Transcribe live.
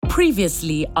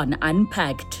Previously on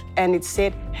Unpacked. And it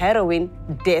said heroin,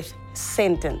 death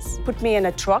sentence. Put me in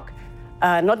a truck,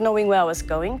 not knowing where I was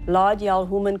going. Lard Yal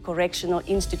Human Correctional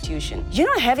Institution. You're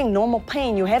not having normal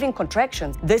pain, you're having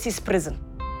contractions. This is prison.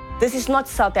 This is not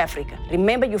South Africa.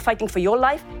 Remember, you're fighting for your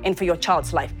life and for your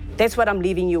child's life. That's what I'm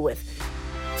leaving you with.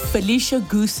 Felicia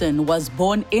Goosen was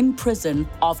born in prison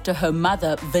after her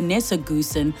mother, Vanessa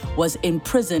Goosen, was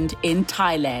imprisoned in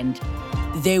Thailand.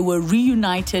 They were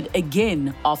reunited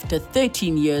again after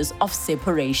 13 years of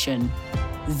separation.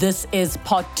 This is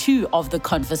part 2 of the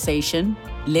conversation.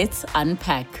 Let's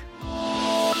unpack.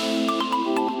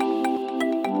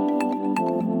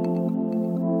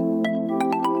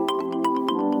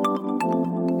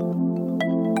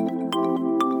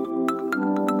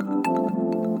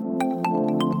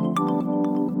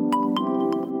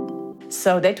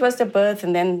 So that was the birth,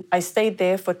 and then I stayed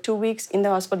there for 2 weeks in the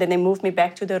hospital. Then they moved me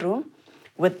back to the room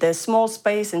with the small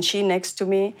space and she next to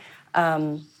me.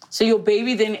 So your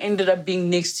baby then ended up being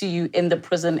next to you in the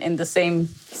prison in the same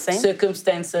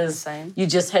circumstances. Same. You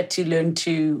just had to learn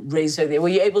to raise her there. Were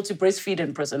you able to breastfeed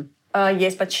in prison?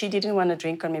 Yes, but she didn't want to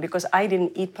drink on me because I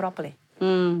didn't eat properly.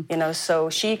 So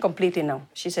she completely no.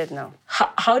 She said no.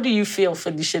 How do you feel,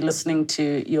 Felicia, listening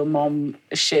to your mom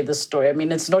share the story? I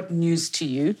mean, it's not news to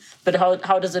you, but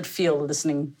how does it feel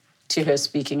listening to her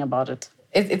speaking about it?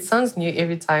 It sounds new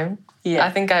every time. Yeah.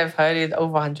 I think I've heard it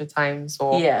over 100 times.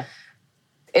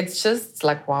 It's just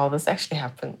like, wow, this actually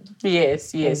happened.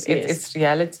 Yes. It's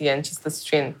reality and just the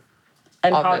strength.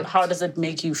 And how does it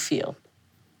make you feel?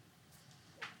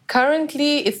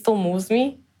 Currently, it still moves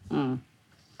me.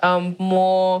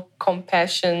 More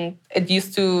compassion. I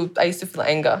used to feel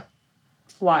anger.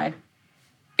 Why?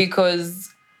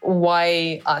 Because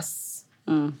why us?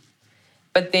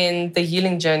 But then the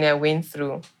healing journey I went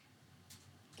through,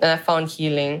 and I found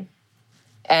healing.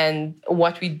 And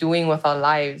what we're doing with our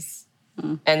lives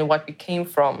and what we came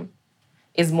from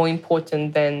is more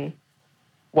important than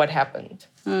what happened.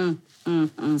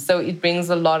 So it brings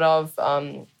a lot of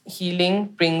healing,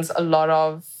 brings a lot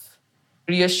of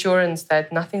reassurance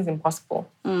that nothing's impossible.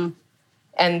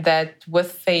 And that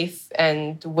with faith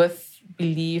and with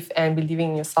belief and believing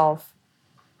in yourself,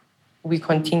 we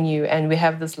continue and we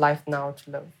have this life now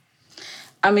to live.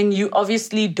 I mean, you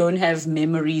obviously don't have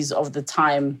memories of the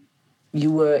time you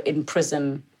were in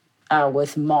prison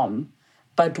with mom.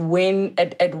 But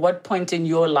at what point in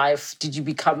your life did you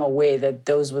become aware that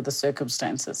those were the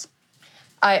circumstances?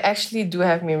 I actually do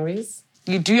have memories.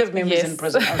 You do have memories in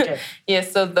prison? Okay.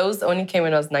 Yes, so those only came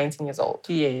when I was 19 years old.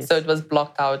 Yes. So it was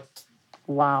blocked out.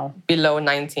 Wow. Below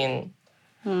 19.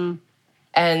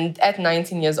 And at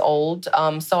 19 years old,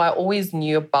 so I always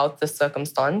knew about the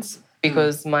circumstance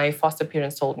because my foster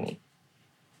parents told me.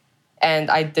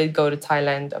 And I did go to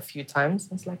Thailand a few times.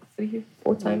 It's like 3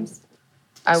 or 4 times.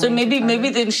 So maybe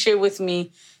then share with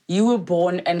me, you were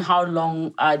born and how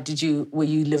long were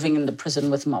you living in the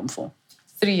prison with mom for?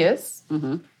 3 years.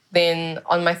 Then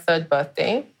on my 3rd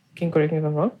birthday, can you correct me if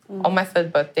I'm wrong? On my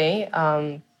 3rd birthday,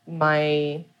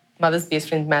 my mother's best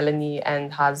friend Melanie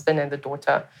and husband and the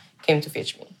daughter came to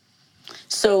fetch me.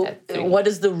 So what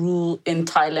is the rule in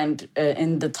Thailand,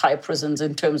 in the Thai prisons,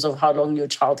 in terms of how long your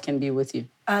child can be with you?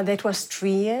 That was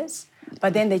 3 years,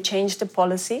 but then they changed the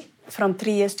policy from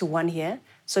 3 years to 1 year.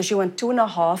 So she went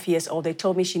 2.5 years old. They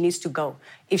told me she needs to go.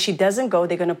 If she doesn't go,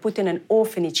 they're going to put in an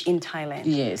orphanage in Thailand.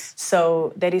 Yes.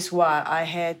 So that is why I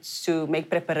had to make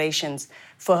preparations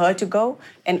for her to go.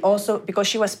 And also because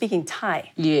she was speaking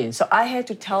Thai. Yes. So I had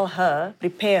to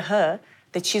prepare her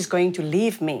that she's going to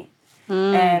leave me.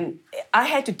 And I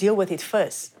had to deal with it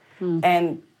first.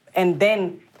 And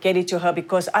then get it to her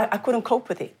because I couldn't cope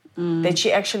with it. That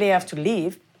she actually have to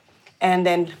leave. And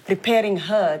then preparing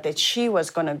her that she was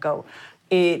going to go.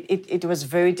 It was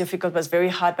very difficult, it was very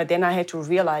hard, but then I had to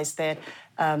realize that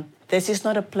this is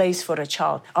not a place for a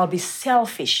child. I'll be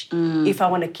selfish if I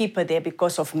want to keep her there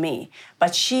because of me.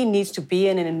 But she needs to be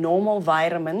in a normal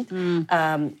environment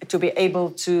to be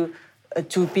able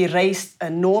to be raised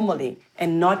normally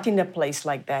and not in a place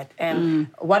like that. And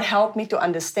what helped me to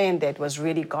understand that was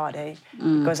really God,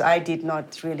 because I did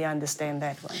not really understand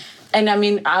that one. And I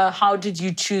mean, how did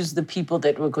you choose the people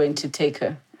that were going to take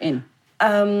her in?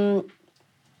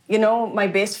 My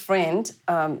best friend,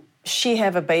 she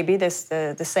have a baby that's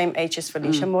the same age as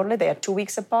Felicia, more or less. They are 2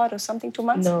 weeks apart or something, 2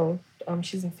 months? No,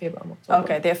 she's in February. October.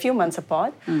 Okay, they're a few months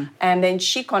apart. And then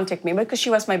she contacted me because she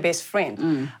was my best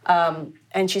friend.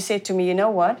 And she said to me, you know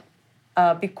what?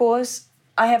 Because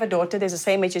I have a daughter, there's the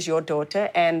same age as your daughter,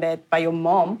 and that by your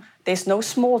mom, there's no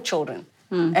small children.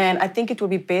 And I think it would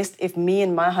be best if me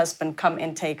and my husband come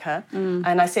and take her.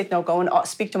 And I said, no, go and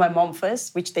speak to my mom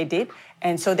first, which they did.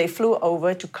 And so they flew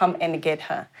over to come and get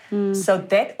her. So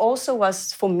that also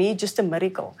was, for me, just a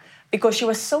miracle. Because she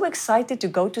was so excited to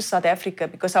go to South Africa,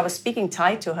 because I was speaking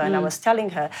Thai to her and I was telling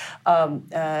her,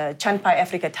 Chan Pai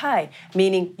Africa Thai,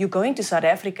 meaning you're going to South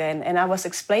Africa. And I was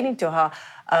explaining to her,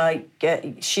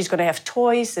 she's going to have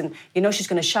toys and, she's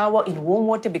going to shower in warm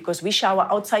water because we shower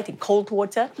outside in cold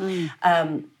water.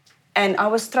 And I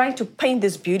was trying to paint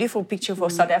this beautiful picture for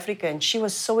South Africa, and she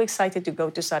was so excited to go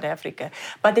to South Africa.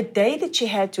 But the day that she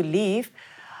had to leave,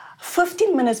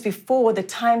 15 minutes before the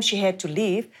time she had to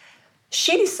leave,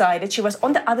 she decided, she was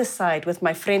on the other side with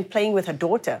my friend playing with her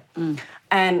daughter.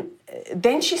 And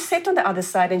then she sat on the other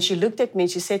side and she looked at me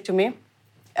and she said to me,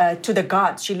 to the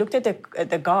guard, she looked at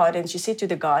the guard and she said to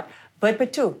the guard, "Bird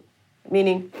Patu,"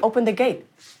 meaning open the gate.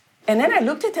 And then I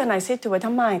looked at her and I said to her,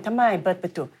 Tamai, Bird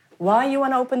Patu, why you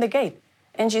want to open the gate?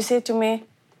 And she said to me,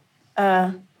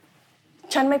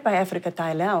 Chan Mai Pai Africa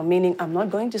Thai Lao, meaning I'm not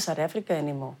going to South Africa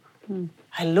anymore.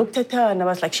 I looked at her and I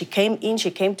was like, she came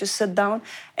to sit down.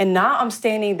 And now I'm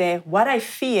standing there. What I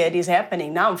feared is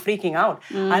happening. Now I'm freaking out.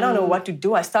 I don't know what to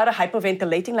do. I started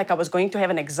hyperventilating like I was going to have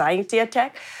an anxiety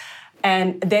attack.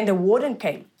 And then the warden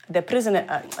came, the prison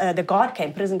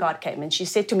guard came, and she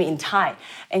said to me in Thai,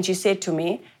 and she said to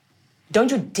me, "Don't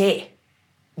you dare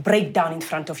break down in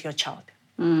front of your child."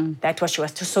 That's what she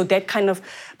was. So that kind of,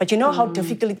 but you know how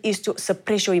difficult it is to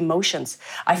suppress your emotions.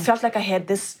 I felt like I had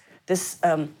this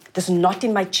knot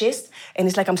in my chest, and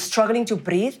it's like I'm struggling to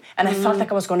breathe, and I felt like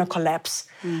I was going to collapse.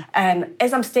 And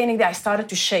as I'm standing there, I started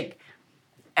to shake,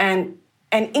 and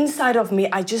inside of me,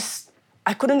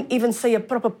 I couldn't even say a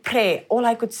proper prayer. All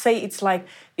I could say, it's like,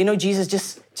 Jesus,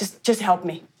 just help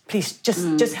me. Please,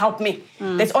 just help me.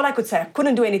 That's all I could say. I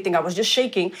couldn't do anything. I was just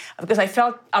shaking because I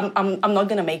felt I'm not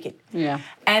going to make it. Yeah.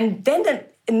 And then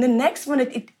in the next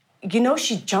minute,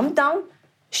 she jumped down.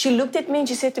 She looked at me and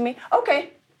she said to me, "Okay,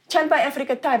 Chan Pai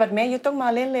Africa Thai, but may you tong ma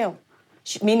len leo."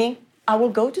 Meaning, I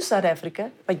will go to South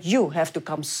Africa, but you have to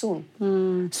come soon.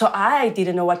 So I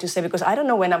didn't know what to say because I don't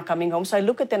know when I'm coming home. So I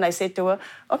looked at her and I said to her,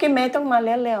 "Okay, may tong ma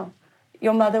len leo.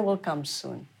 Your mother will come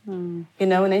soon." And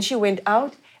then she went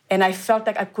out. And I felt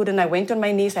like I couldn't. I went on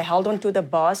my knees. I held on to the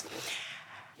bars.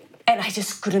 And I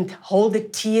just couldn't hold the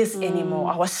tears anymore.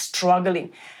 I was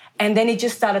struggling. And then it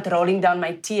just started rolling down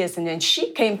my tears. And then she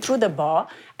came through the bar.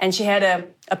 And she had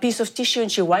a piece of tissue.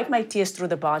 And she wiped my tears through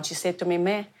the bar. And she said to me,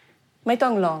 "Mai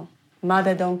tong long.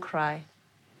 Mother, don't cry.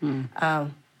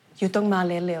 You tong ma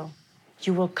le leo.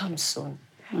 You will come soon."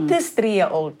 This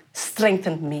 3-year-old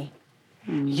strengthened me.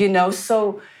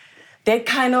 So that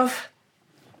kind of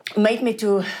made me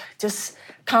to just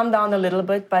calm down a little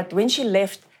bit. But when she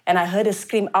left and I heard her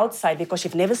scream outside because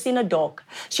she'd never seen a dog,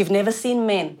 she'd never seen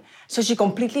men, so she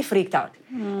completely freaked out.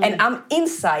 And I'm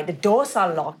inside, the doors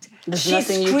are locked. She's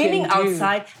screaming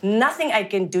outside, nothing I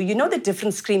can do. You know the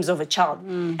different screams of a child.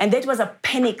 And that was a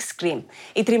panic scream.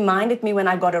 It reminded me when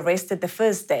I got arrested the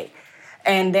first day.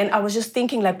 And then I was just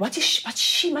thinking like, what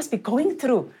she must be going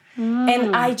through.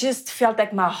 And I just felt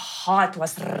like my heart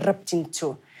was ripped in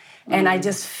two. And I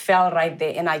just fell right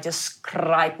there and I just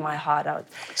cried my heart out.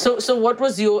 So what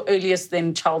was your earliest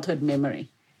then childhood memory?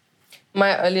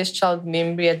 My earliest child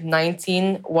memory at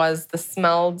 19 was the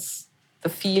smells, the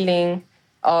feeling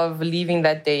of leaving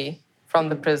that day from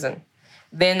the prison.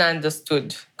 Then I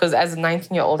understood, because as a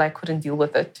 19-year-old, I couldn't deal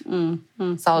with it.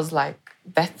 So I was like,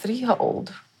 that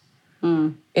 3-year-old,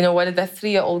 what did that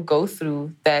 3-year-old go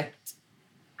through that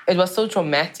it was so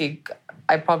traumatic,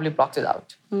 I probably blocked it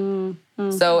out.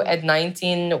 So at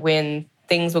 19, when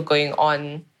things were going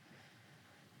on,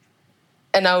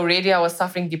 and already I was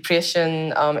suffering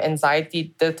depression,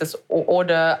 anxiety,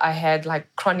 disorder. I had like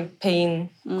chronic pain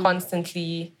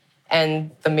constantly,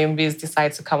 and the memories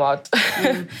decided to come out,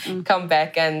 come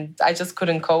back, and I just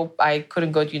couldn't cope. I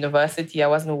couldn't go to university. I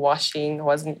wasn't washing. I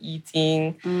wasn't eating.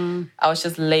 I was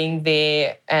just laying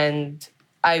there, and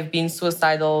I've been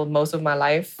suicidal most of my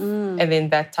life. And then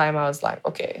that time I was like,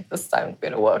 okay, this time it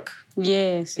better work.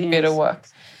 Yes. Better work.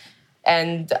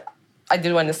 And I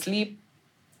didn't want to sleep,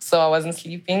 so I wasn't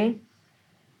sleeping.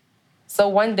 So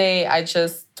one day I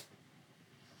just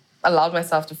allowed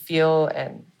myself to feel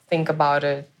and think about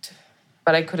it,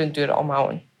 but I couldn't do it on my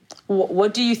own.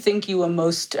 What do you think you were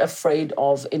most afraid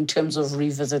of in terms of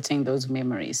revisiting those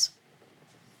memories?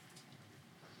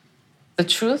 The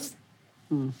truth.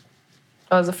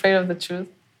 I was afraid of the truth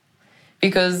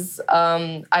because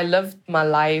I lived my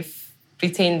life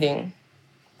pretending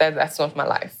that that's not my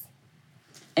life.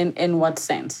 In what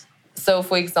sense? So,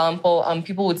 for example,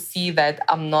 people would see that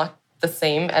I'm not the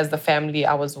same as the family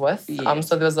I was with. Yes.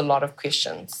 So there was a lot of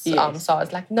questions. Yes. So I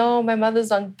was like, no, my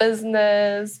mother's on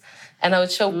business. And I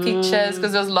would show pictures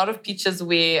because there was a lot of pictures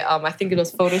where I think it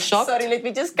was photoshopped. Sorry, let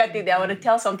me just cut it there. I want to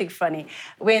tell something funny.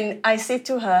 When I said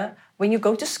to her, when you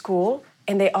go to school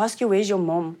and they ask you, where's your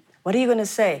mom? What are you going to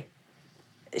say?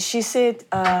 She said,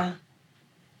 I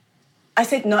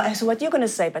said, no. I said, what are you going to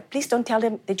say? But please don't tell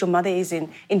them that your mother is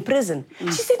in prison.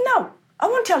 She said, no, I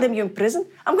won't tell them you're in prison.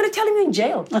 I'm going to tell them you're in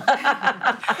jail.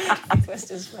 It was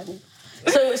just funny.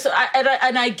 So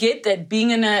I get that, being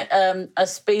in a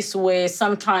space where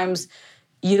sometimes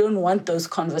you don't want those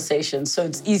conversations, so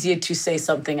it's easier to say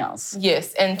something else.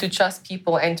 Yes, and to trust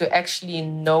people and to actually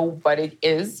know what it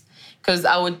is. Because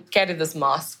I would carry this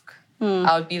mask.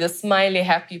 I would be the smiley,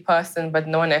 happy person, but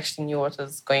no one actually knew what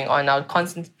was going on. I would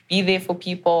constantly be there for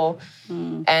people.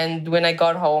 And when I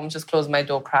got home, just close my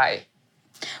door, cry.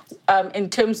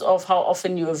 In terms of how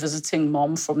often you were visiting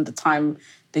mom from the time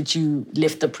that you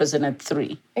left the prison at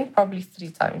 3? I think probably 3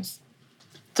 times.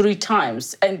 3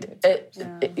 times. And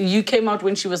you came out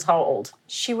when she was how old?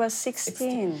 She was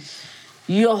 16.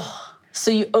 Yo,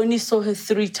 so you only saw her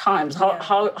 3 times.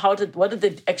 What did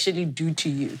they actually do to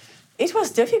you? It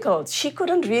was difficult. She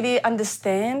couldn't really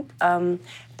understand.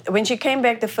 When she came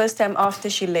back the first time after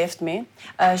she left me,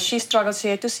 she struggled. She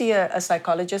had to see a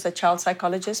psychologist, a child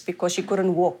psychologist, because she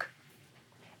couldn't walk.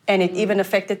 And it even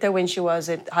affected her when she was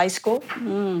at high school.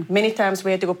 Many times we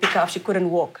had to go pick her up. She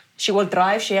couldn't walk. She will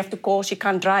drive. She have to call. She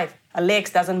can't drive. Her legs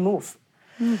doesn't move.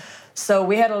 So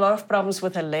we had a lot of problems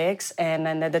with her legs.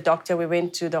 And the doctor, we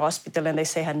went to the hospital and they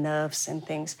say her nerves and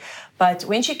things. But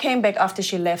when she came back after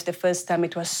she left the first time,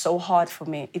 it was so hard for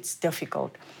me. It's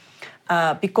difficult.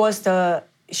 Because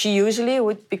she usually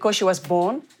would, because she was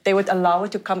born, they would allow her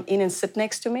to come in and sit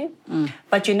next to me.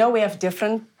 But you know, we have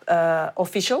different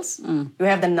officials. You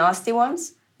have the nasty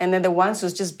ones, and then the ones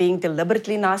who's just being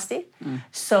deliberately nasty.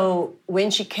 So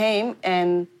when she came,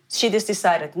 and she just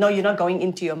decided, no, you're not going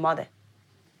into your mother.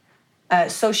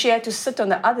 So she had to sit on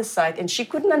the other side, and she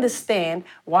couldn't understand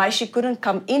why she couldn't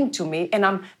come into me. And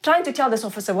I'm trying to tell this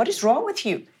officer, what is wrong with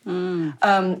you?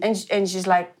 And she's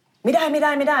like,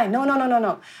 midai,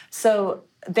 no. So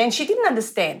then she didn't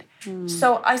understand.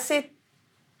 So I said,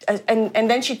 and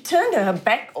then she turned her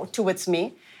back towards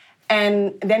me.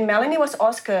 And then Melanie was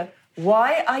asked her,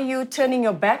 why are you turning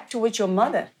your back towards your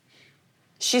mother?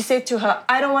 She said to her,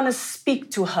 I don't want to speak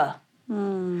to her.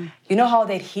 You know how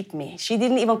that hit me? She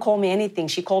didn't even call me anything.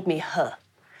 She called me her.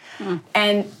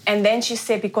 And then she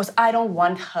said, because I don't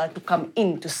want her to come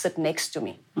in to sit next to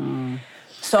me.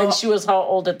 So, and she was how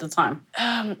old at the time?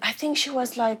 I think she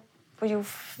was like,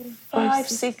 5,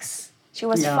 6. She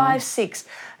was 5, 6.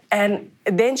 And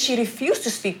then she refused to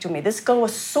speak to me. This girl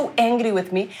was so angry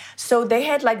with me. So they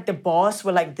had like the bars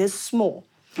were like this small.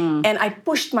 And I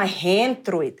pushed my hand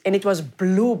through it, and it was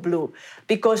blue,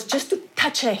 because just to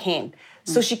touch her hand,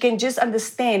 so she can just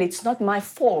understand it's not my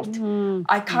fault.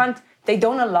 I can't, they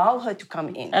don't allow her to come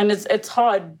in. And it's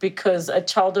hard because a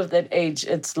child of that age,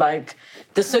 it's like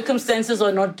the circumstances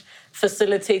are not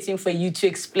facilitating for you to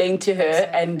explain to her,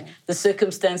 and the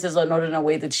circumstances are not in a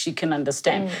way that she can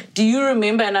understand. Do you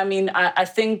remember, and I mean, I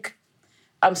think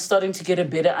I'm starting to get a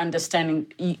better understanding.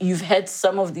 You've had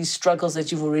some of these struggles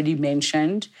that you've already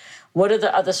mentioned. What are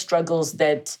the other struggles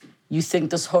that you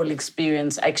think this whole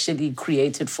experience actually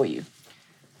created for you?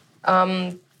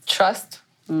 Trust.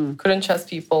 Couldn't trust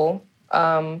people.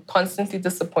 Constantly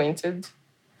disappointed.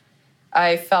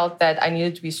 I felt that I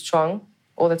needed to be strong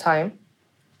all the time.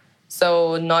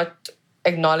 So not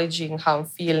acknowledging how I'm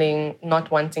feeling, not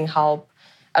wanting help.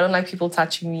 I don't like people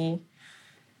touching me.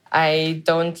 I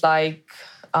don't like...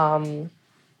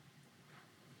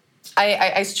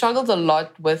 I struggled a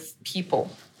lot with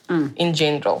people in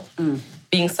general.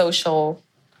 Being social,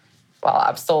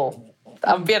 well,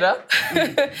 I'm better.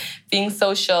 Being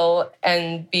social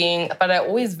but I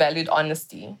always valued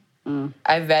honesty.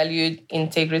 I valued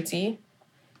integrity,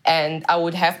 and I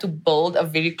would have to build a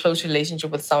very close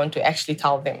relationship with someone to actually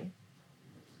tell them.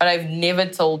 But I've never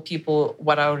told people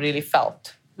what I really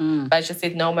felt. But I just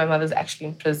said, no, my mother's actually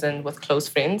in prison with close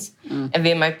friends. And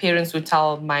then my parents would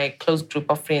tell my close group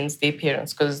of friends, their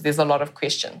parents, because there's a lot of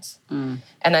questions.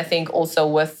 And I think also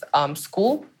with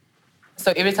school,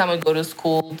 so every time I would go to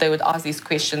school, they would ask these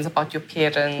questions about your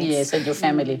parents. Yes, and your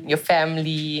family. Your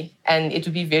family. And it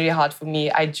would be very hard for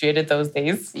me. I dreaded those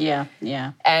days. Yeah.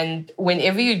 And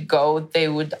whenever you'd go, they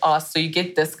would ask, so you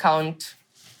get discount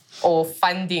or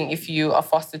funding if you're a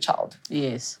foster child.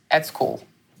 Yes. At school.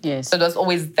 Yes. So there was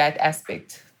always that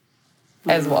aspect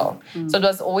as well. So it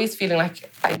was always feeling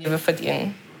like I never fit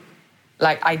in,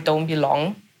 like I don't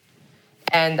belong.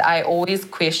 And I always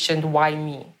questioned, why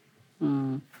me?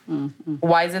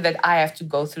 Why is it that I have to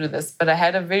go through this? But I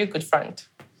had a very good front.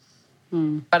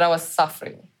 But I was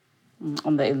suffering.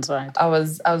 On the inside. I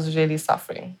was really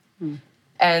suffering.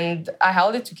 And I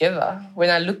held it together.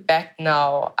 When I look back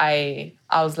now, I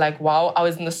was like, wow, I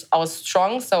was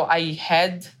strong, so I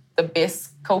had the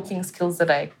best coping skills that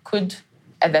I could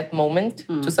at that moment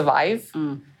to survive.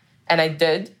 And I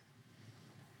did,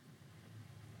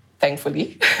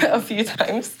 thankfully, a few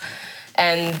times.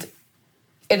 And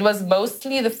it was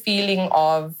mostly the feeling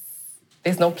of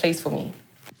there's no place for me.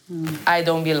 I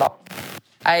don't belong.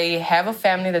 I have a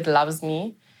family that loves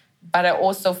me, but I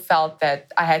also felt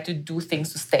that I had to do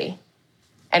things to stay.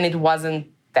 And it wasn't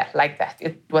like that.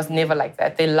 It was never like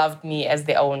that. They loved me as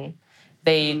their own.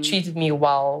 They treated me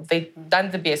well. They done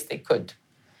the best they could.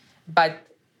 But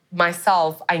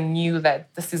myself, I knew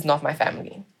that this is not my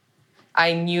family.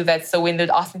 I knew that, so when they'd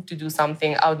ask me to do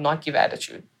something, I would not give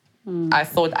attitude. I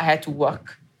thought I had to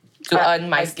work to earn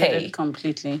my stay. I get it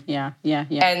completely, yeah.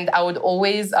 And I would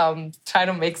always try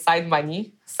to make side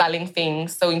money selling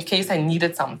things. So in case I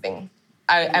needed something,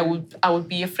 I would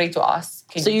be afraid to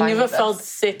ask. So you never felt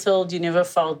settled, you never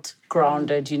felt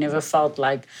grounded, you never felt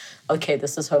like, okay,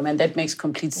 this is home. And that makes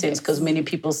complete sense because many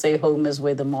people say home is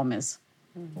where the mom is.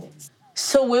 Yes.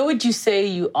 So where would you say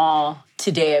you are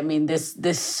today? I mean,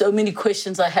 there's so many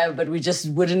questions I have, but we just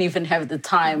wouldn't even have the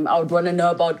time. I would want to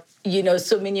know about,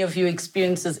 so many of your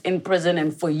experiences in prison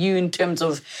and for you in terms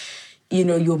of,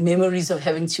 your memories of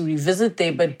having to revisit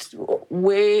there. But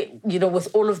where,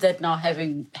 with all of that now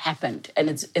having happened and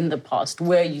it's in the past,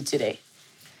 where are you today?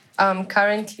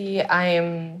 Currently, I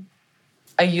am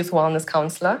a youth wellness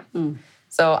counselor.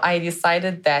 So I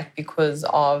decided that because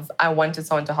I wanted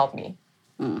someone to help me.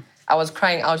 I was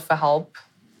crying out for help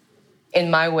in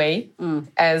my way,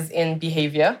 as in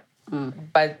behavior,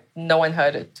 but no one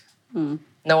heard it.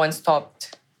 No one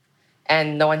stopped,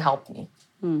 and no one helped me.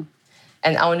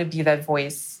 And I want to be that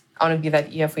voice. I want to be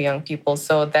that ear for young people.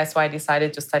 So that's why I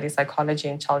decided to study psychology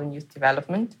and child and youth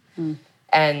development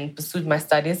and pursued my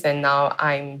studies. And now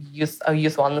I'm a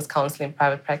youth wellness counselor in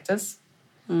private practice.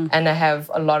 And I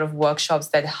have a lot of workshops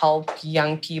that help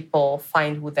young people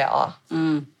find who they are.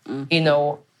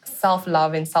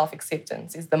 Self-love and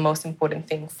self-acceptance is the most important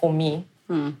thing for me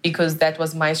because that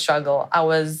was my struggle. I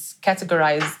was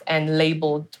categorized and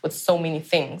labeled with so many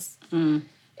things.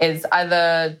 It's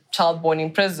either child born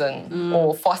in prison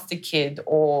or foster kid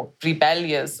or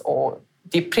rebellious or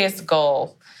depressed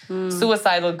girl,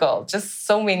 suicidal girl, just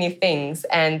so many things.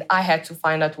 And I had to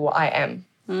find out who I am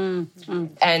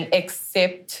and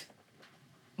accept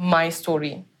my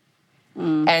story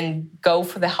and go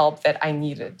for the help that I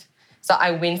needed. So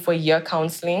I went for year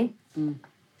counseling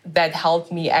that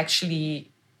helped me actually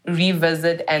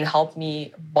revisit and help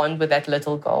me bond with that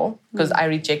little girl because I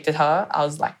rejected her. I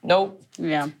was like, nope,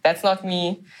 that's not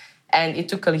me. And it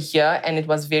took a year and it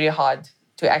was very hard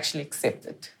to actually accept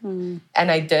it.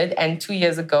 And I did. And 2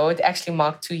 years ago, it actually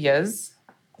marked 2 years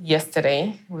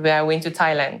yesterday where I went to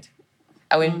Thailand.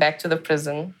 I went back to the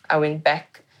prison. I went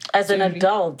back. As an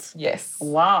adult? Yes.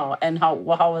 Wow. And how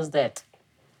was that?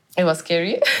 It was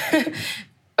scary,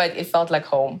 but it felt like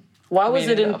home. Why was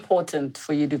it important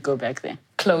for you to go back there?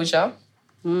 Closure.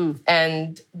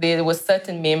 And there were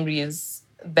certain memories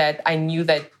that I knew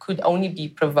that could only be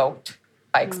provoked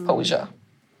by exposure.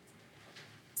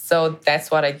 So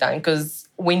that's what I done. Because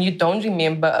when you don't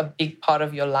remember a big part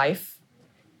of your life,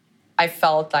 I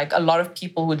felt like a lot of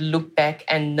people would look back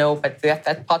and know, but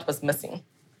that part was missing.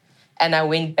 And I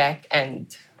went back and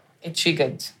it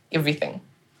triggered everything.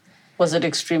 Was it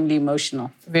extremely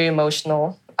emotional? Very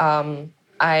emotional. I'm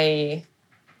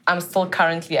still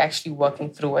currently actually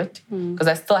working through it because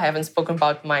I still haven't spoken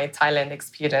about my Thailand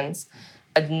experience.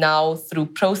 But now through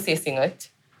processing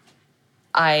it,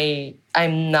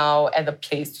 I'm now at a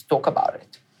place to talk about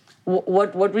it.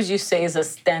 What would you say is a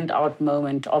standout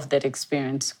moment of that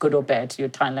experience, good or bad, your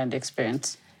Thailand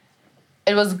experience?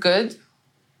 It was good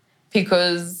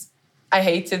because I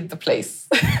hated the place.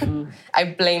 I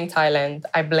blamed Thailand.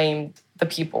 I blamed the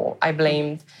people.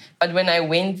 But when I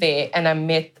went there and I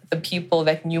met the people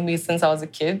that knew me since I was a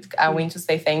kid, I went to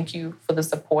say thank you for the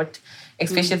support,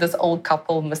 especially this old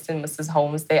couple, Mr. and Mrs.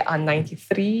 Holmes. They are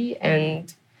 93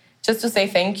 and just to say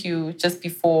thank you just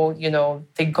before,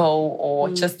 they go or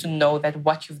just to know that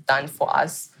what you've done for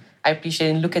us, I appreciate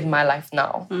it. And look at my life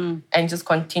now and just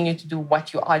continue to do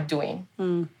what you are doing.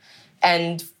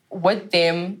 And with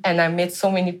them, and I met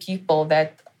so many people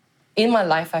that in my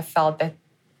life I felt that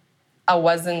I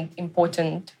wasn't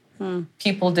important.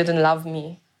 People didn't love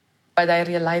me. But I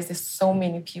realized there's so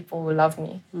many people who love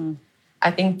me. I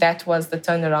think that was the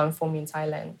turnaround for me in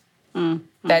Thailand.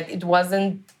 That it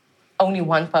wasn't only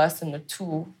one person or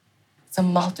two. It's a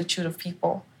multitude of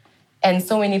people. And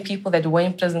so many people that were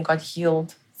in prison got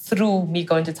healed through me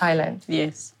going to Thailand.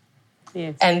 Yes.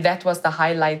 Yes. And that was the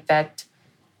highlight, that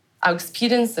our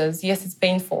experiences, yes, it's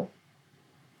painful,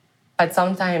 but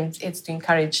sometimes it's to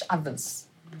encourage others.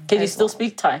 Can you still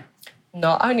speak Thai?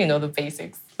 No, I only know the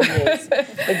basics. Yes.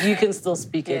 But you can still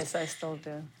speak it. Yes, I still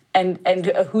do. And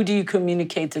who do you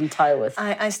communicate in Thai with?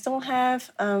 I still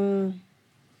have,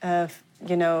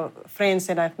 friends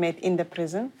that I've met in the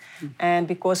prison, and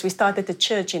because we started the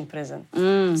church in prison,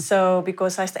 so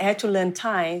because I had to learn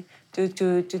Thai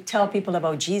to tell people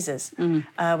about Jesus,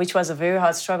 which was a very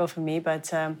hard struggle for me,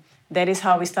 but that is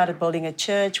how we started building a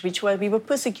church, we were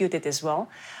persecuted as well,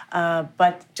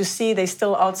 but to see they're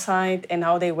still outside and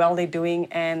how they're doing,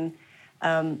 and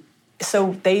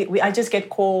so I just get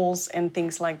calls and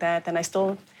things like that, and I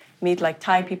still meet like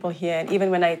Thai people here. And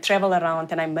even when I travel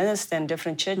around and I minister in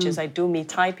different churches, I do meet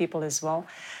Thai people as well.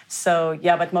 So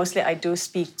yeah, but mostly I do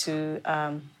speak to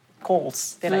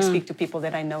calls that I speak to people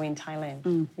that I know in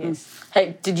Thailand. Yes.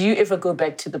 Hey, did you ever go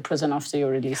back to the prison after your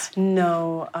release?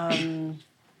 No, I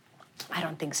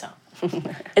don't think so.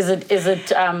 Is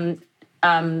it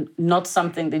not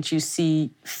something that you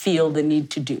feel the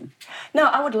need to do? No,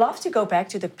 I would love to go back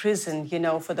to the prison,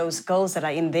 for those girls that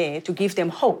are in there, to give them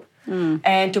hope.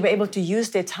 And to be able to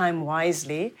use their time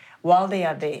wisely while they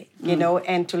are there,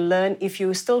 and to learn, if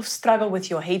you still struggle with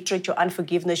your hatred, your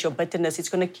unforgiveness, your bitterness, it's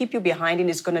going to keep you behind and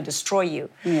it's going to destroy you.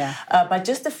 Yeah. But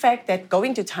just the fact that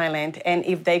going to Thailand, and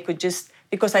if they could just,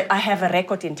 because I have a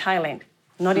record in Thailand,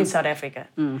 not in South Africa,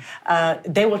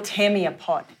 they will tear me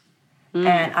apart.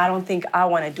 And I don't think I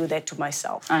want to do that to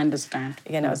myself. I understand.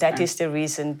 That is the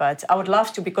reason. But I would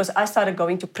love to, because I started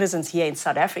going to prisons here in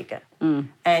South Africa,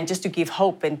 and just to give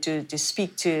hope and to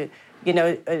speak to,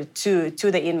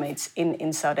 to the inmates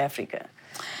in South Africa.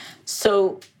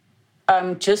 So,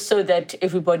 just so that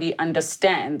everybody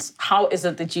understands, how is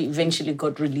it that you eventually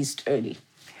got released early?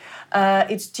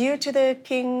 It's due to the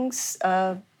King's.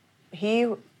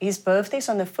 His birthday is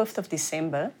on the 5th of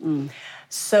December.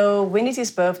 So when it's his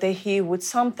birthday, he would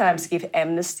sometimes give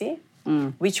amnesty,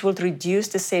 which would reduce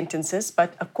the sentences,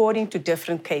 but according to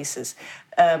different cases.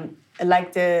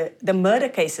 Like the murder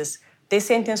cases, their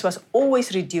sentence was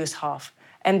always reduced half,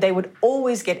 and they would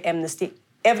always get amnesty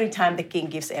every time the king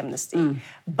gives amnesty.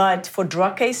 But for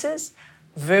drug cases,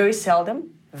 very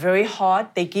seldom, very hard.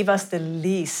 They give us the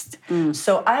least.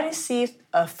 So I received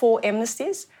 4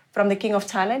 amnesties from the King of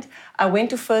Thailand. I went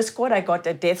to first court, I got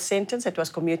a death sentence that was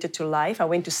commuted to life. I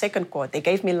went to second court, they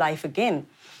gave me life again.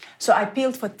 So I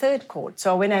appealed for third court.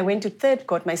 So when I went to third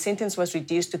court, my sentence was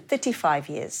reduced to 35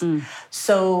 years.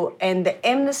 So, and the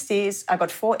amnesties, I got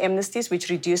 4 amnesties, which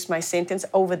reduced my sentence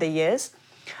over the years.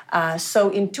 So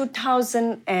in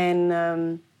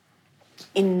 2009,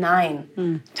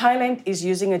 Thailand is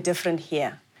using a different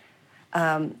year.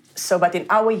 But in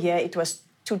our year, it was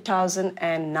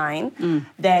 2009,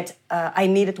 that I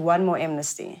needed 1 more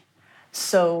amnesty.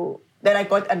 So then I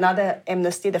got another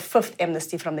amnesty, the 5th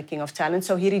amnesty from the King of Thailand.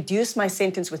 So he reduced my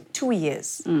sentence with 2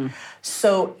 years.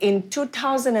 So in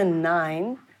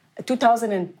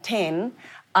 2010,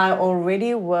 I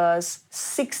already was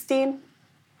 16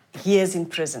 years in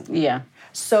prison. Yeah.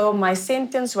 So my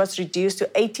sentence was reduced to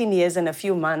 18 years and a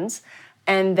few months.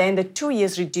 And then the 2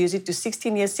 years reduced it to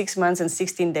 16 years, 6 months, and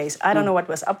 16 days. I don't know what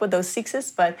was up with those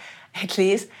 6s, but at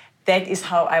least that is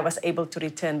how I was able to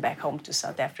return back home to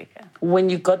South Africa. When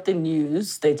you got the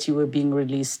news that you were being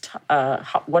released,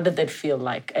 what did that feel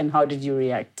like, and how did you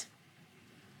react?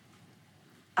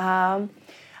 I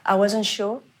wasn't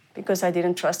sure, because I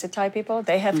didn't trust the Thai people.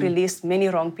 They have released many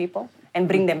wrong people and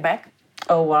bring them back.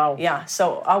 Oh, wow. Yeah,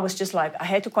 so I was just like, I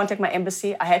had to contact my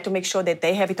embassy. I had to make sure that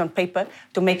they have it on paper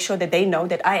to make sure that they know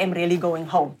that I am really going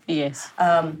home. Yes.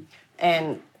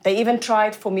 And they even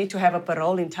tried for me to have a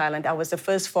parole in Thailand. I was the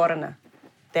first foreigner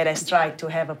that has tried to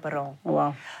have a parole.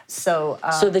 Wow. So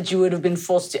that you would have been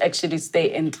forced to actually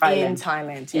stay in Thailand. In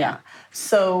Thailand, yeah.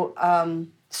 So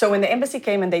when the embassy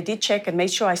came and they did check and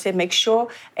made sure, I said, make sure.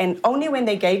 And only when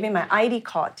they gave me my ID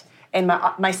card and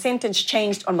my sentence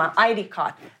changed on my ID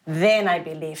card, then I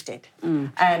believed it.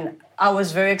 And I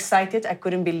was very excited. I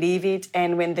couldn't believe it.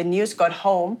 And when the news got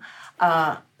home,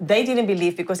 they didn't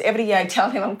believe, because every year I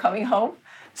tell them I'm coming home.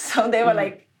 So they were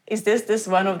like, is this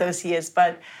one of those years?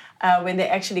 But when they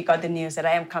actually got the news that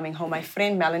I am coming home, my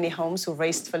friend Melanie Holmes, who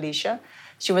raised Felicia,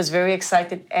 she was very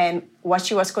excited. And what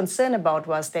she was concerned about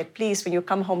was that, please, when you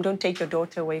come home, don't take your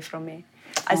daughter away from me.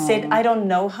 I said, I don't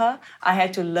know her. I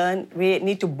had to learn. We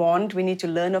need to bond. We need to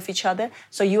learn of each other.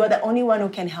 So you are the only one who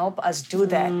can help us do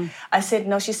that. I said,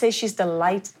 no, she says she's the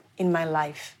light in my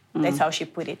life. That's how she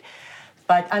put it.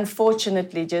 But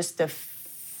unfortunately, just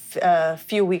a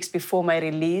few weeks before my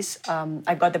release,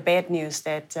 I got the bad news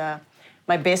that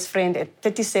my best friend at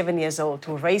 37 years old,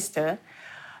 who raised her,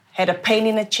 had a pain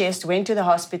in her chest, went to the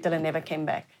hospital and never came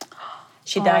back.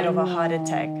 She died of a heart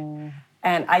attack.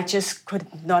 And I just could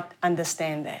not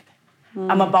understand that.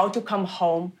 I'm about to come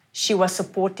home. She was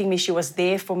supporting me. She was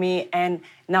there for me. And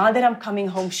now that I'm coming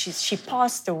home, she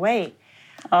passed away.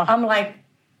 I'm like,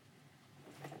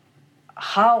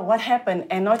 how? What happened?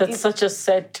 And not That's such a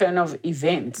sad turn of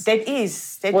events. That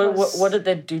is. What did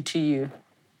that do to you?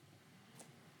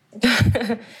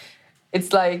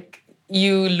 It's like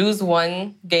you lose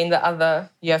one, gain the other.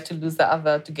 You have to lose the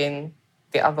other to gain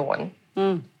the other one.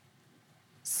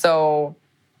 So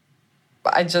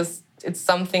it's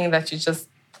something that you just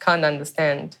can't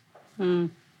understand.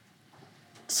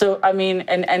 So, I mean,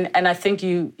 and I think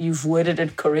you've worded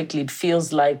it correctly. It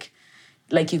feels like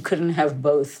you couldn't have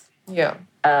both. Yeah.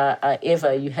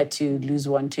 Ever. You had to lose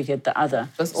one to get the other.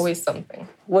 There's always something.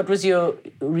 What was your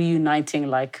reuniting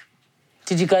like?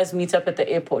 Did you guys meet up at the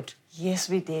airport? Yes,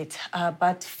 we did.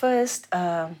 But first,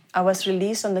 I was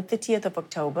released on the 30th of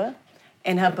October,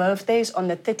 and her birthday is on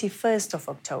the 31st of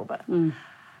October.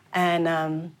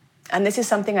 And this is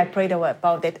something I prayed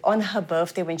about, that on her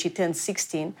birthday, when she turned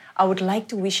 16, I would like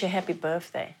to wish her happy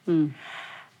birthday.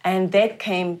 And that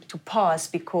came to pass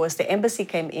because the embassy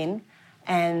came in,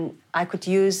 and I could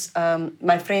use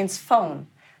my friend's phone.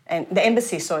 And the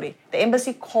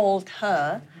embassy called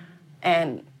her,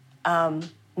 and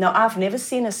now I've never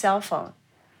seen a cell phone.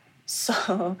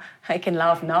 So I can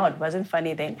laugh now, it wasn't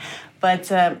funny then.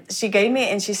 But she gave me,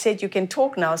 and she said, you can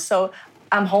talk now. So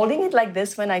I'm holding it like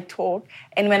this when I talk,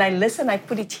 and when I listen, I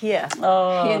put it here,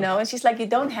 you know? And she's like, you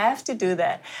don't have to do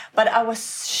that. But I was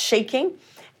shaking.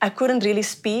 I couldn't really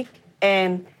speak,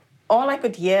 and all I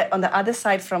could hear on the other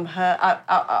side from her,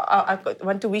 I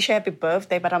want to wish her happy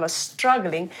birthday, but I was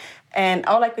struggling, and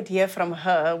all I could hear from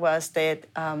her was that,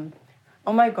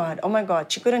 oh my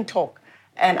God, she couldn't talk.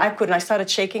 And I couldn't, I started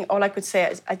shaking. All I could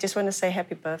say, I just want to say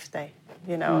happy birthday,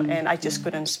 you know, and I just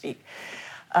couldn't speak.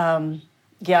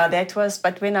 Yeah, that was,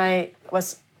 but when I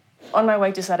was on my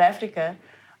way to South Africa,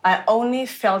 I only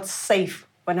felt safe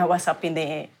when I was up in the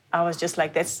air. I was just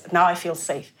like, now I feel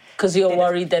safe. Because you're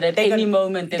worried that at any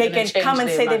moment they can come and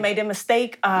say mind. they made a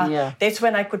mistake. That's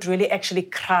when I could really actually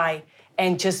cry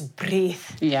and just breathe.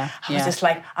 I was just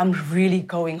like, I'm really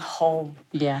going home.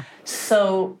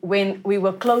 So when we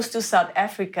were close to South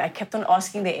Africa, I kept on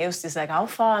asking the air hostess, like, how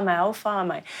far am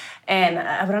I? And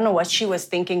I don't know what she was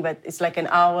thinking, but it's like an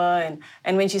hour.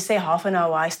 And when she said half an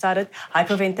hour, I started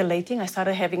hyperventilating. I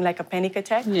started having like a panic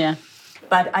attack.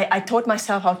 But I taught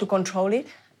myself how to control it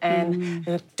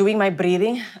and doing my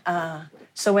breathing.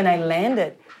 So when I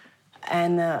landed,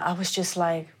 and I was just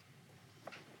like,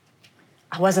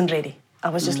 I wasn't ready. I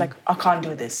was just like, I can't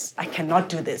do this. I cannot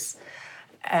do this.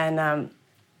 And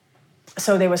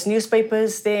so there was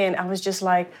newspapers there, and I was just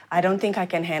like, I don't think I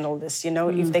can handle this. You know,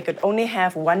 if they could only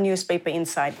have one newspaper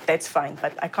inside, that's fine.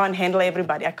 But I can't handle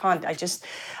everybody. I can't.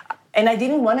 And I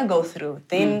didn't want to go through.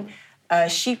 Then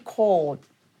she called,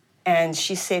 and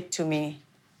she said to me,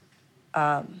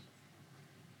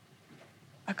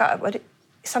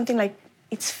 something like,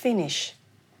 it's finished.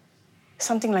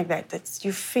 Something like that.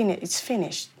 It's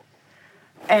finished.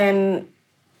 And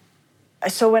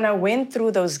so when I went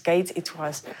through those gates,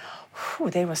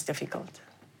 they was difficult.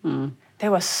 They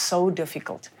were so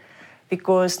difficult.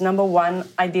 Because number one,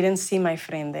 I didn't see my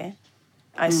friend there.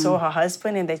 I saw her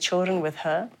husband and their children with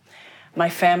her. My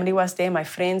family was there, my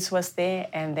friends was there,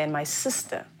 and then my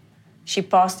sister. She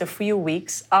passed a few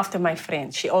weeks after my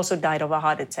friend. She also died of a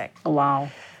heart attack. Wow.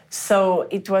 So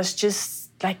it was just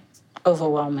like...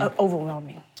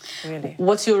 Overwhelming, really.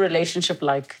 What's your relationship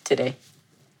like today?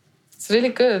 It's really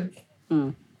good.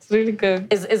 It's really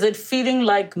good. Is it feeling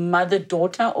like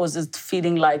mother-daughter, or is it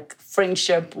feeling like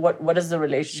friendship? What does the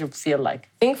relationship feel like?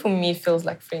 I think for me, it feels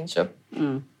like friendship.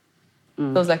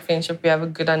 Feels like friendship. We have a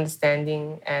good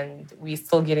understanding, and we're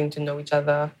still getting to know each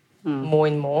other more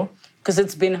and more. Because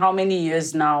it's been how many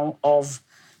years now of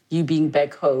you being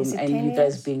back home and you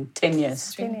guys being 10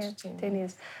 years? 10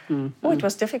 years. Oh, it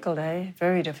was difficult,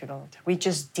 Very difficult. We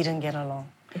just didn't get along.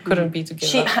 We couldn't be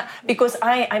together. Because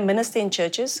I minister in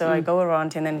churches, so I go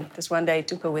around, and then this one day I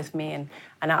took her with me, and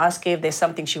I asked her if there's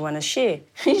something she want to share.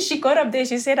 She got up there,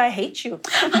 she said, I hate you.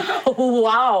 Oh,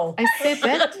 wow. I said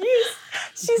that? Yes.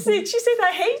 She said,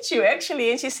 I hate you,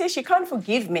 actually. And she said she can't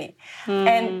forgive me.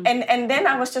 And then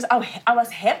I was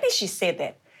happy she said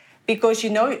that. Because, you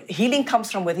know, healing comes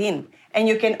from within. And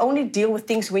you can only deal with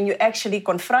things when you actually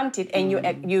confront it and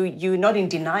you're not in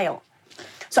denial.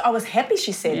 So I was happy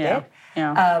she said that.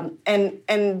 Yeah.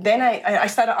 And then I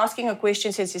started asking her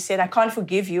questions, and she said, I can't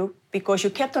forgive you because you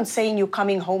kept on saying you're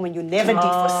coming home and you never did.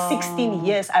 For 16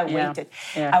 years, I waited.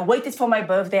 Yeah. I waited for my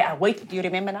birthday. I waited. Do you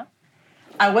remember now?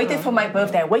 I waited for my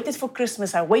birthday. I waited for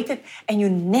Christmas. I waited, and you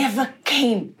never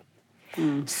came.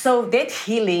 So that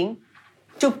healing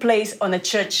took place on a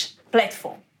church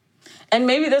platform. And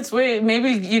maybe that's where,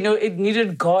 it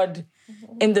needed God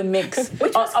in the mix.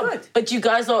 Which was good. But you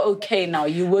guys are okay now.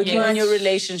 You're working on your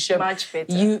relationship. Much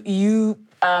better. You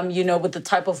with the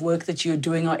type of work that you're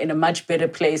doing are in a much better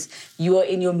place. You are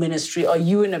in your ministry. Are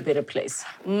you in a better place?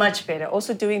 Much better.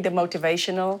 Also doing the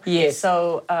motivational. Yes.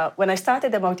 So when I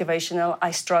started the motivational,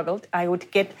 I struggled. I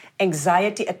would get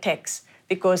anxiety attacks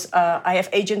because I have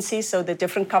agencies, so the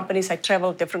different companies, I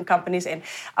travel different companies, and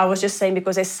I was just saying,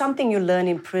 because there's something you learn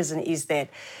in prison is that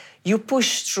you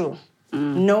push through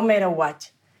no matter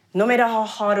what. No matter how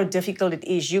hard or difficult it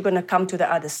is, you're going to come to the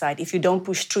other side. If you don't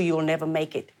push through, you'll never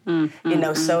make it.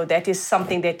 So that is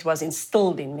something that was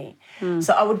instilled in me.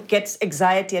 So I would get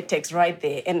anxiety attacks right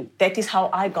there. And that is how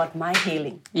I got my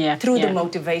healing, through the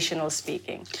motivational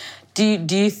speaking.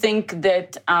 Do you think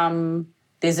that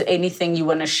there's anything you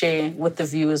want to share with the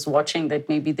viewers watching that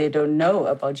maybe they don't know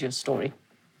about your story?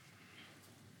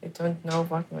 They don't know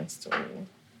about my story.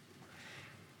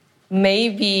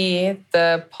 Maybe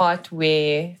the part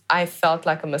where I felt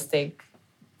like a mistake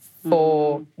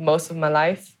for most of my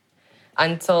life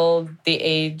until the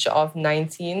age of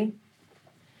 19.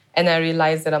 And I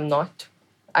realized that I'm not.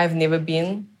 I've never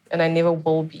been, and I never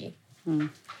will be.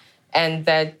 And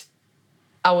that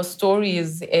our story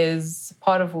is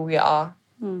part of who we are.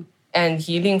 And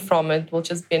healing from it will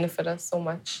just benefit us so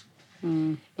much.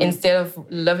 Instead of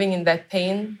living in that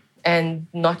pain and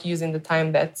not using the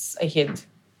time that's ahead.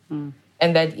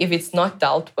 And that if it's not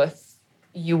dealt with,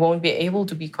 you won't be able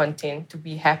to be content, to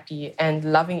be happy, and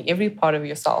loving every part of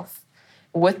yourself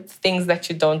with things that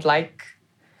you don't like,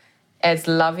 as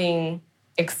loving,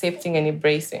 accepting, and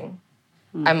embracing.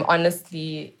 I'm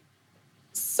honestly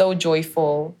so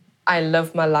joyful. I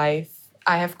live my life.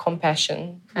 I have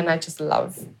compassion, and I just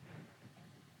love.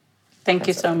 Thank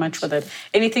you so much for that.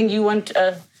 Anything you want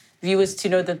viewers to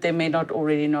know that they may not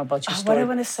already know about your story? What I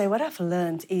want to say, what I've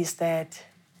learned is that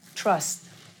trust.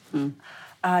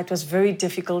 It was very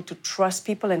difficult to trust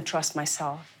people and trust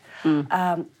myself.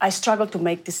 I struggled to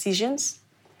make decisions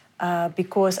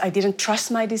because I didn't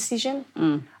trust my decision.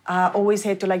 I always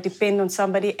had to depend on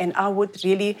somebody, and I would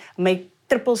really make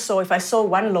triple so. If I saw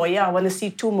one lawyer, I want to see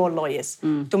 2 more lawyers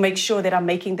to make sure that I'm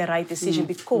making the right decision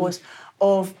because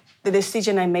of the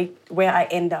decision I make where I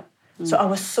end up. So I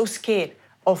was so scared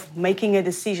of making a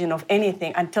decision of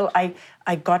anything until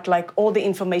I got all the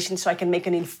information so I can make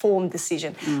an informed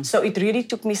decision. So it really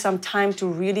took me some time to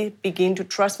really begin to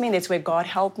trust me, and that's where God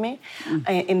helped me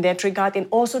in that regard, and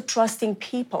also trusting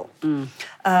people.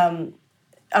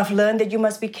 I've learned that you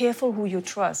must be careful who you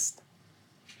trust.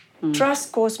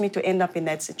 Trust caused me to end up in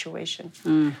that situation.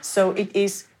 So it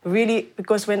is really,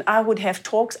 because when I would have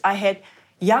talks, I had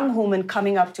young women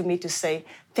coming up to me to say,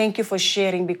 thank you for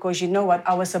sharing, because you know what,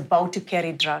 I was about to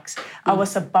carry drugs. I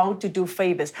was about to do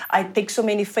favors. I take so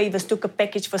many favors, took a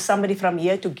package for somebody from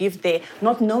here to give there,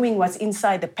 not knowing what's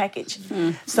inside the package.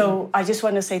 So I just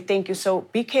want to say thank you. So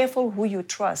be careful who you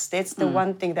trust. That's the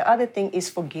one thing. The other thing is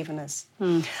forgiveness.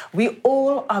 We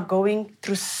all are going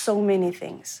through so many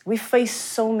things. We face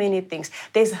so many things.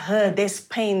 There's hurt, there's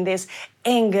pain, there's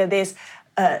anger, there's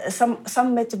some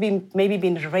have maybe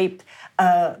been raped,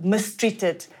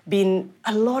 mistreated, been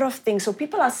a lot of things. So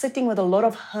people are sitting with a lot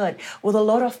of hurt, with a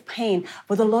lot of pain,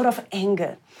 with a lot of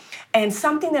anger. And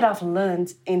something that I've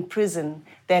learned in prison,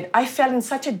 that I fell in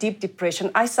such a deep depression.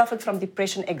 I suffered from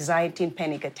depression, anxiety, and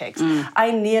panic attacks.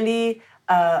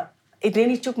 It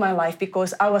really took my life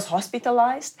because I was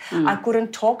hospitalized. I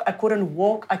couldn't talk, I couldn't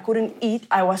walk, I couldn't eat.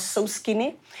 I was so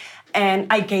skinny, and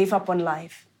I gave up on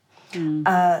life.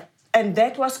 And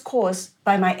that was caused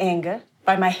by my anger,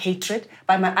 by my hatred,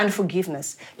 by my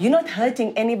unforgiveness. You're not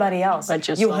hurting anybody else. But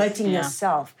yourself. You're hurting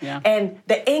yourself. Yeah. And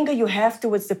the anger you have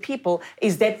towards the people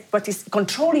is that what is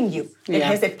controlling you. It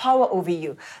has that power over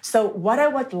you. So what I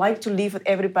would like to leave with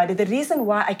everybody, the reason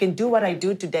why I can do what I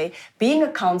do today, being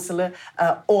a counselor,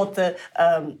 author,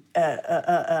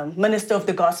 minister of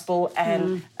the gospel,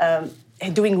 and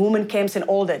doing women camps and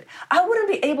all that, I wouldn't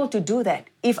be able to do that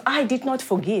if I did not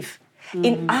forgive.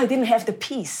 I didn't have the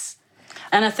peace.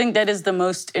 And I think that is the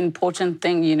most important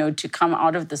thing, to come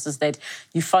out of this, is that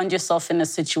you find yourself in a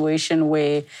situation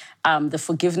where the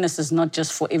forgiveness is not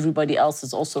just for everybody else,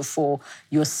 it's also for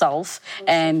yourself.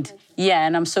 And Yeah,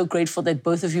 and I'm so grateful that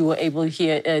both of you were able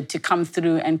here to come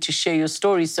through and to share your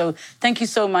story. So thank you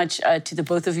so much to the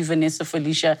both of you, Vanessa,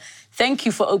 Felicia. Thank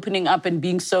you for opening up and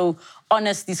being so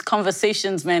honest. These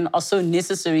conversations, man, are so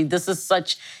necessary. This is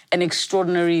such an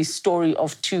extraordinary story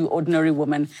of two ordinary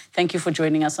women. Thank you for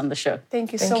joining us on the show.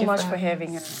 Thank you so much for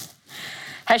having us.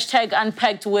 Hashtag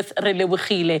Unpacked with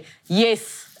Relebogile.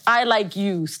 Yes, I, like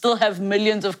you, still have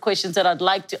millions of questions that I'd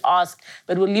like to ask,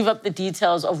 but we'll leave up the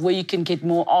details of where you can get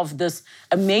more of this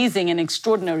amazing and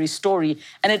extraordinary story.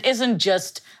 And it isn't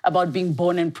just about being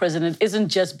born in prison. It isn't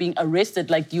just being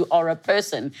arrested. Like, you are a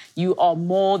person. You are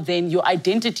more than your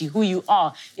identity. Who you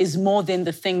are is more than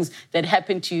the things that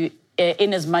happen to you,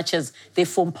 in as much as they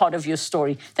form part of your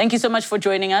story. Thank you so much for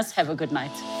joining us. Have a good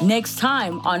night. Next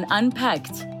time on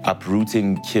Unpacked.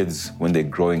 Uprooting kids when they're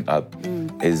growing up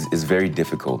is very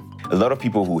difficult. A lot of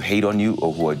people who hate on you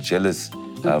or who are jealous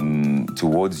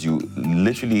towards you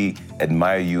literally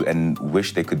admire you and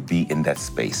wish they could be in that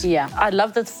space. Yeah, I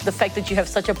love the fact that you have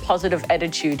such a positive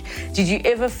attitude. Did you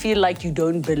ever feel like you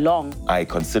don't belong? I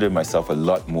consider myself a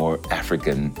lot more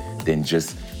African than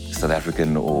just South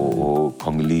African or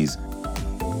Congolese.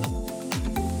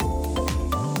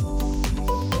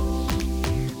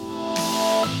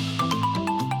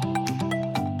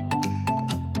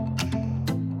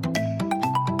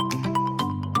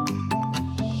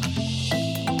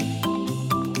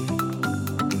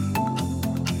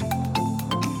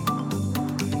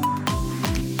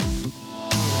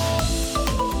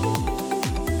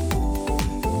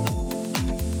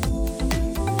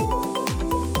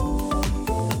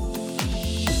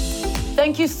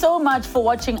 Thank you so much for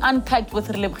watching Unpacked with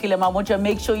Relebogile Mabotja.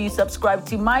 Make sure you subscribe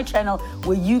to my channel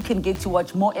where you can get to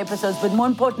watch more episodes. But more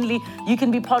importantly, you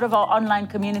can be part of our online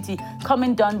community.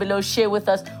 Comment down below, share with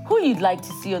us who you'd like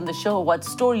to see on the show, what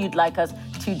story you'd like us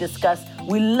to discuss.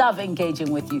 We love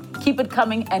engaging with you. Keep it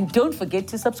coming and don't forget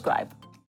to subscribe.